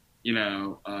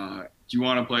you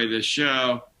want to play this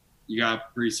show? You got to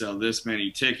pre-sell this many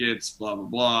tickets, blah, blah,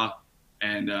 blah.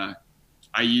 And I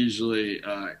usually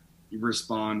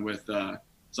respond with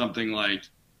something like,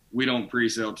 we don't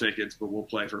pre-sale tickets, but we'll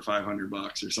play for $500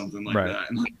 or something like Right.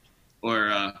 that. Or,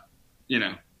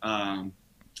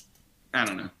 I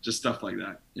don't know, just stuff like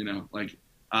that,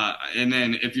 and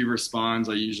then if he responds,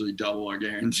 I usually double our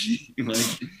guarantee.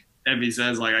 If he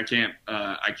says I can't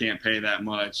pay that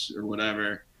much or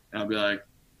whatever, I'll be like,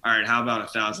 all right, how about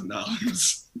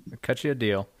 $1,000? cut you a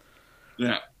deal.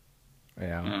 Yeah.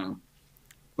 Yeah,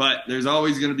 But there's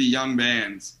always going to be young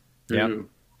bands who Yep.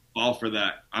 fall for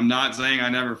that. I'm not saying I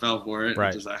never fell for it. Right.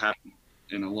 It just I haven't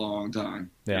in a long time.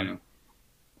 Yeah.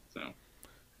 So.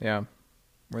 yeah,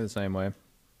 we're the same way.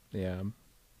 Yeah,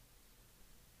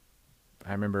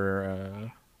 I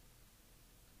remember.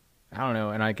 I don't know,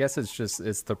 and I guess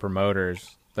it's the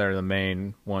promoters that are the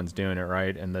main ones doing it,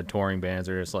 right? And the touring bands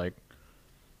are just like,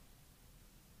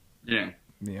 Yeah.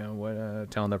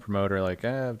 telling the promoter like,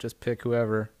 just pick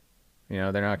whoever.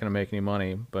 They're not going to make any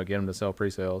money, but get them to sell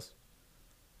pre-sales.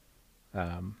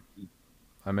 I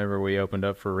remember we opened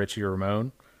up for Richie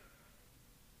Ramone,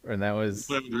 and that was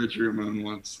Played with Richie Ramone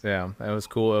once. that was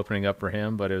cool opening up for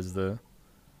him, but it was the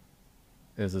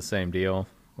same deal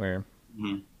where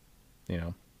Mm-hmm.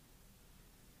 Yeah.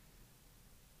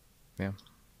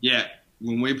 Yeah.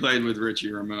 When we played with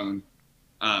Richie Ramone,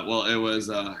 it was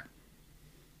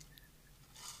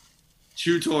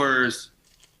two tours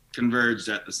converged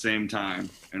at the same time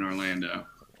in Orlando,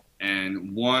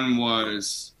 and one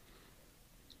was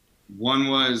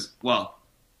well,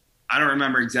 I don't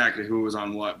remember exactly who was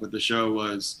on what, but the show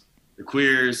was the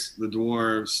Queers, the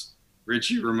Dwarves,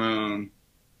 Richie Ramone,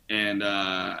 and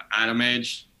Adam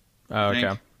Age. Oh, I think.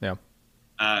 okay.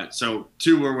 Yeah. So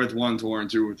two were with one tour and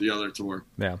two were with the other tour.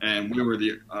 Yeah. And we were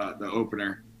the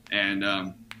opener. And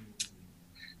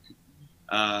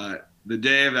the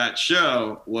day of that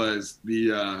show was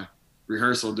the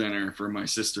rehearsal dinner for my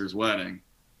sister's wedding.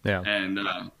 Yeah. And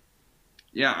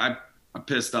I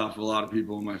pissed off a lot of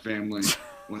people in my family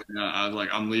when I was like,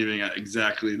 I'm leaving at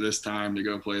exactly this time to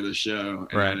go play this show.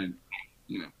 And Right. I didn't,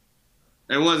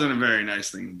 it wasn't a very nice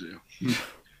thing to do.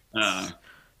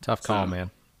 Tough call, So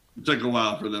man. it took a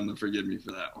while for them to forgive me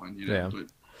for that one, Yeah. But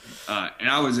and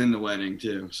I was in the wedding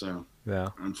too, so Yeah.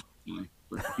 unfortunately.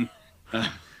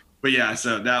 But yeah,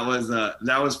 so that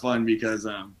was fun because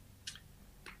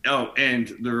oh, and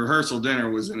the rehearsal dinner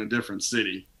was in a different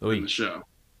city than the show.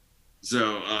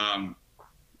 So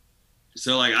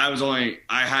so like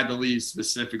I had to leave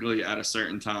specifically at a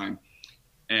certain time,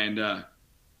 and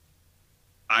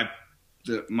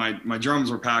my drums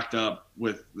were packed up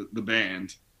with the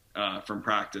band from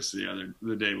practice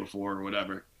the day before or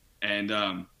whatever,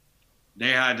 and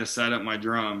they had to set up my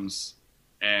drums,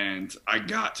 and I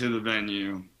got to the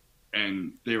venue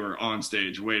and they were on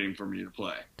stage waiting for me to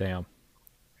play. Damn.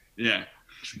 Yeah.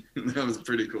 That was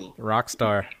pretty cool. Rock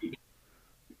star.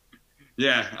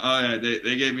 Yeah. Oh yeah.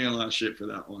 They gave me a lot of shit for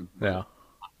that one. Yeah.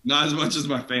 Not as much as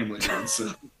my family did.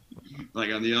 So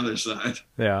like on the other side.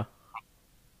 Yeah.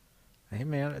 Hey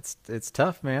man, it's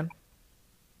tough, man.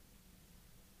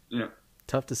 Yeah.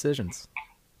 Tough decisions.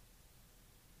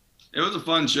 It was a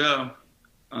fun show.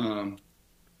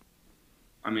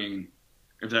 I mean,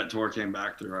 if that tour came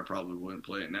back through, I probably wouldn't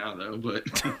play it now though, but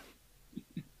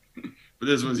but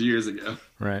this was years ago.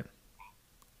 Right.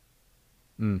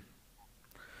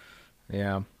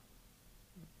 Yeah.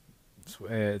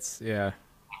 It's yeah.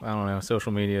 I don't know.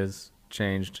 Social media's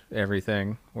changed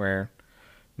everything. Where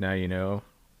now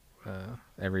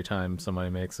every time somebody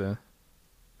makes a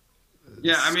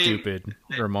stupid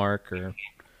remark or.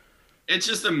 It's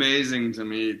just amazing to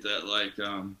me that like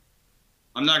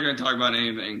I'm not going to talk about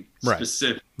anything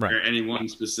specific or anyone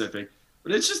specific,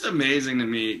 but it's just amazing to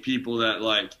me people that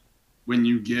like when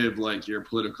you give like your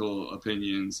political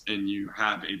opinions and you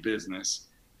have a business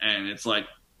and it's like,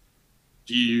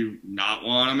 do you not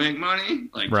want to make money?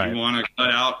 Like, do you want to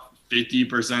cut out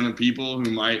 50% of people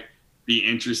who might be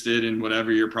interested in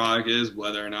whatever your product is,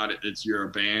 whether or not it's you're a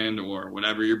band or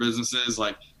whatever your business is?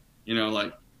 Like,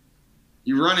 like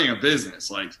you're running a business.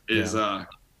 Like, is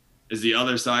the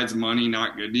other side's money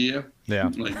not good to you?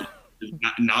 Yeah. Like,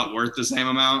 not worth the same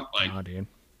amount? Like, dude.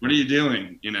 What are you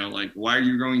doing? Like, why are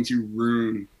you going to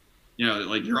ruin,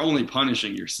 like you're only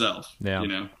punishing yourself,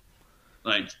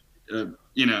 like,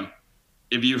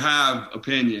 if you have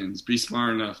opinions, be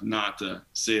smart enough not to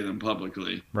say them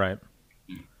publicly. Right.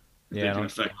 They can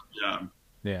affect your job.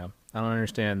 Yeah. I don't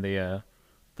understand the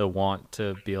want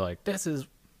to be like, this is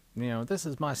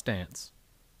my stance.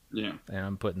 Yeah. And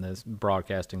I'm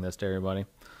broadcasting this to everybody.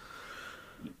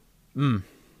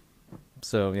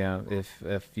 So yeah,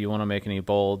 if you want to make any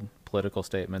bold political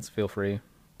statements, feel free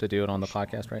to do it on the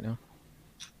podcast right now.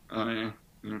 Oh yeah.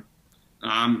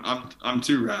 I'm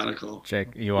too radical.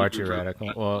 Jake, you are too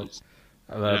radical. Well,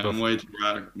 I'm way too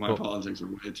radical. My politics are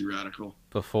way too radical.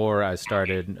 Before I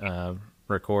started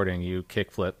recording, you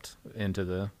kickflipped into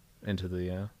the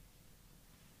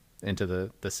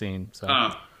scene.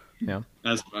 So yeah,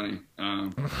 that's funny.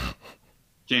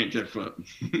 Can't kickflip,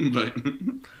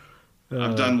 but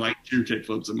I've done like 2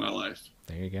 kickflips in my life.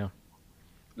 There you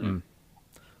go.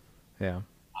 Yeah.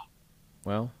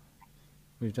 Well,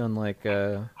 we've done like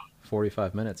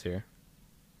 45 minutes here.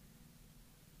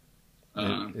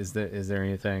 Is there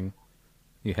anything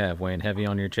you have weighing heavy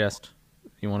on your chest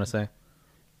you want to say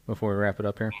before we wrap it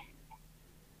up here?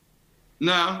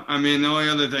 No, I mean the only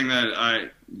other thing that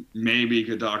I maybe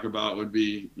could talk about would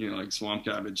be like Swamp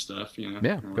Cabbage stuff.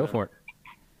 Yeah, go for it.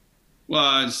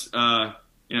 Well, it's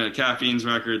Caffeine's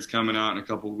record's coming out in a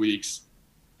couple weeks,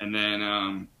 and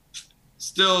then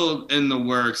still in the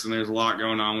works, and there's a lot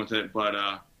going on with it, but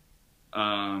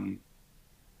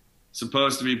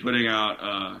supposed to be putting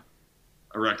out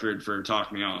a record for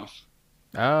Talk Me Off.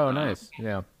 Oh, nice.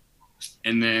 Yeah.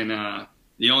 And then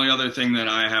the only other thing that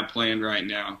I have planned right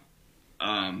now,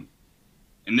 and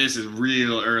this is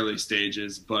real early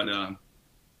stages, but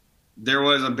there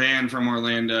was a band from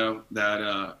Orlando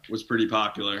that was pretty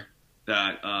popular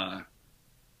that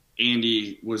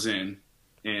Andy was in,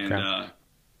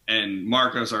 and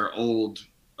Marcos, our old,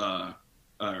 the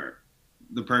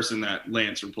person that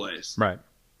Lance replaced. Right.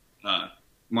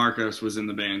 Marcos was in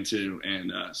the band too,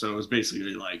 and so it was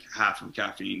basically like half of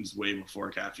Caffeine's, way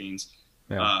before Caffeine's.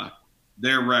 Yeah.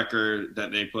 Their record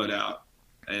that they put out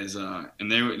is, and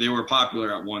they were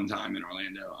popular at one time in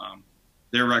Orlando.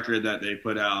 Their record that they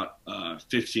put out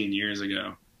 15 years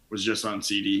ago was just on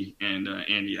CD, and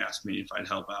Andy asked me if I'd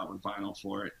help out with vinyl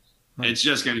for it. Right. It's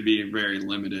just going to be very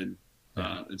limited.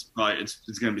 Yeah. It's going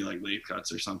to be like late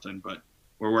cuts or something, but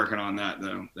we're working on that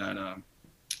though. That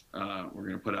we're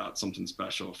going to put out something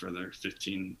special for their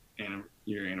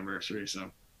 15-year anniversary. So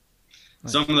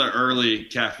nice. Some of the early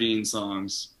Caffeine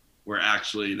songs were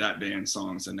actually that band's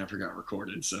songs that never got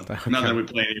recorded. So Okay. not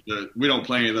that we don't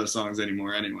play any of those songs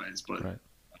anymore, anyways. But Right.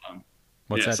 um,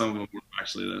 What's that? some of them were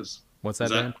actually those. What's that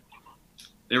band?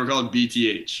 They were called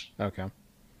BTH. Okay.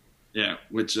 Yeah,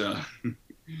 which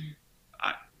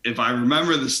if I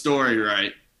remember the story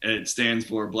right, it stands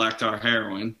for Black Tar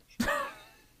Heroin,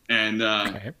 and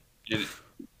Okay.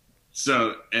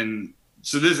 so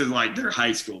this is like their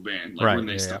high school band, like Right, when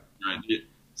they yeah, started. Right?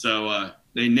 So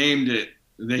they named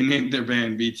their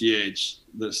band BTH.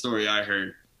 The story I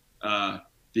heard,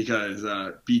 because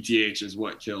BTH is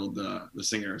what killed the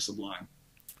singer of Sublime.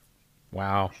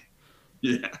 Wow.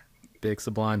 Yeah. Big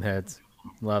Sublime heads.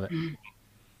 Love it.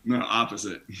 No,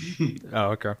 opposite.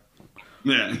 Oh, okay.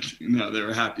 Yeah, no, they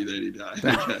were happy that he died.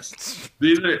 I guess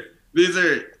these are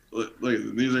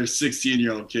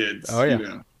 16-year-old kids. Oh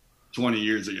yeah, 20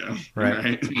 years ago.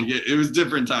 Right. It was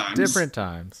different times. Different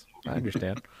times. I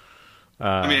understand.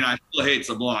 I mean, I still hate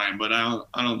Sublime, but I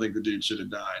don't think the dude should have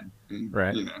died. And,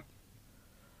 right.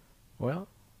 Well,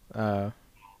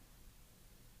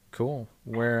 cool.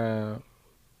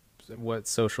 What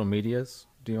social medias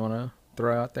do you want to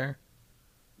throw out there?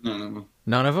 None of them.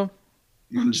 None of them?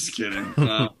 I'm just kidding.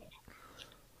 I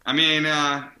mean,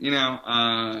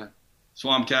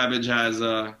 Swamp Cabbage has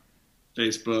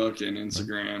Facebook and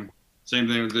Instagram. Same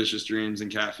thing with Vicious Dreams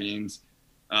and Caffeines.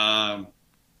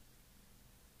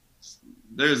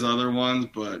 There's other ones,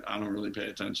 but I don't really pay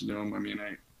attention to them. I mean,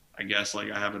 I guess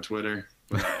like I have a Twitter,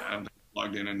 but I haven't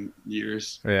logged in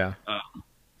years. Yeah.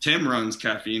 Tim runs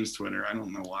Caffeine's Twitter. I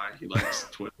don't know why he likes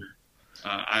Twitter.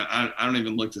 I don't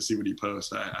even look to see what he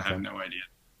posts. I have no idea.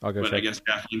 I'll go but check. I guess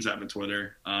Caffeine's have a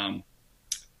Twitter. Like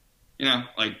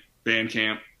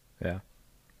Bandcamp. Yeah.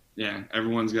 Yeah,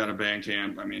 everyone's got a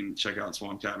Bandcamp. I mean, check out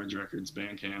Swamp Cabbage Records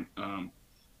Bandcamp.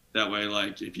 That way,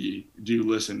 like, if you do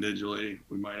listen digitally,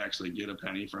 we might actually get a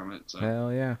penny from it. So.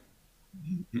 Hell yeah.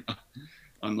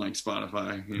 Unlike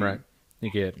Spotify. Right.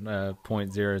 You get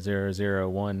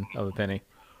 0.0001 of a penny.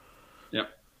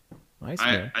 Yep. Nice,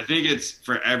 man. I think it's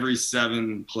for every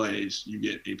 7 plays, you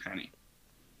get a penny.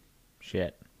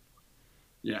 Shit.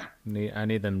 Yeah. I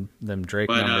need them Drake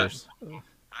numbers.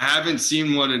 I haven't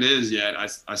seen what it is yet.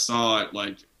 I saw it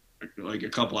like a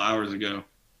couple hours ago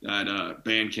that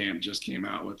Bandcamp just came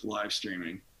out with live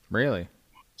streaming. Really?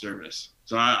 Service.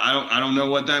 So I don't know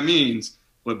what that means,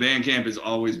 but Bandcamp has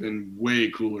always been way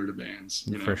cooler to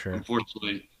bands. For sure.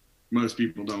 Unfortunately, most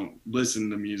people don't listen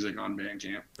to music on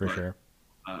Bandcamp. For sure.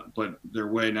 But they're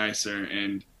way nicer,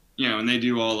 and and they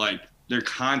do all they're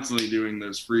constantly doing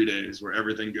those free days where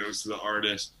everything goes to the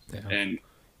artist,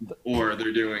 or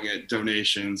they're doing it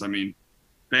donations. I mean,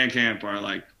 Bandcamp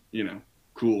are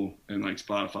cool, and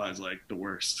Spotify's the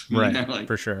worst, right?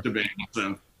 For sure. To band.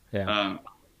 So yeah,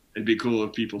 it'd be cool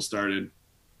if people started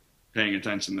paying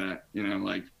attention to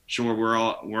that. Sure, we're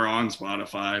on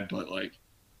Spotify, but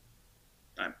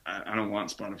I don't want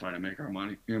Spotify to make our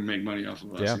money, make money off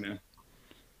of us. Yeah.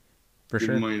 For Give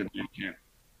sure. money to Bandcamp.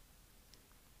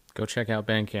 Go check out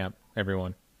Bandcamp,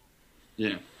 everyone.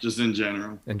 Yeah, just in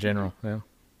general. In general, yeah.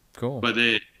 Cool. But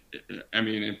if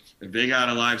they got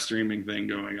a live streaming thing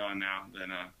going on now,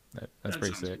 then that's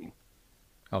pretty sick. Cool.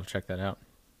 I'll check that out.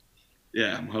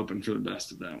 Yeah, I'm hoping for the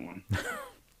best of that one.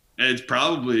 It's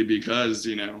probably because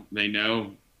they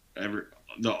know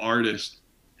the artists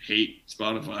hate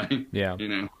Spotify. Yeah.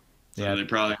 So they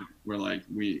probably were like,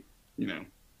 we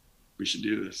should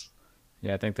do this.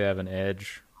 Yeah, I think they have an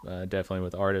edge, definitely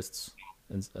with artists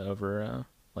over,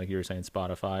 like you were saying,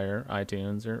 Spotify or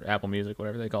iTunes or Apple Music,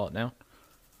 whatever they call it now.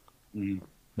 Mm-hmm.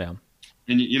 Yeah.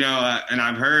 And and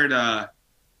I've heard, I've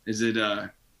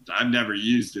never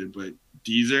used it, but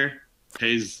Deezer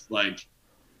pays by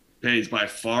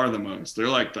far the most. They're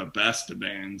the best to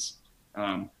bands.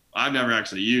 I've never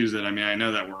actually used it. I mean, I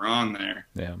know that we're on there.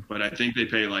 Yeah. But I think they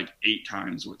pay 8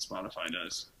 times what Spotify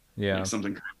does. Yeah.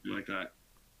 Something crazy like that.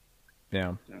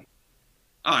 Yeah.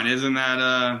 Oh, and isn't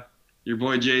that your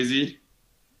boy Jay-Z?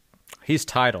 He's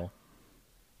Tidal.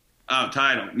 Oh,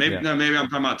 Tidal. Maybe I'm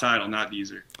talking about Tidal, not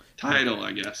Deezer. Tidal,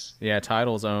 I guess. Yeah,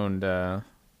 Tidal's owned. I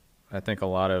think a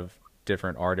lot of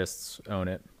different artists own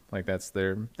it. That's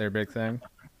their big thing.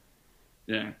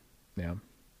 Yeah. Yeah.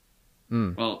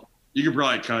 Well, you could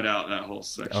probably cut out that whole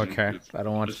section. Okay. I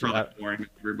don't want to. It's probably boring to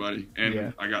everybody,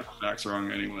 and I got the facts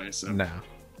wrong anyway. So. No.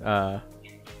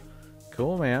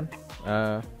 Cool, man.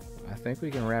 I think we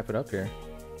can wrap it up here.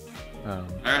 All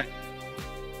right.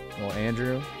 Well,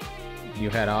 Andrew, you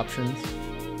had options.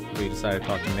 We decided to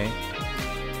talk to me,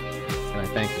 and I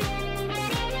thank you.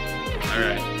 All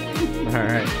right. All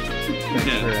right.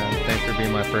 Thanks for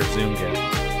being my first Zoom guest.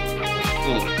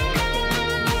 Cool.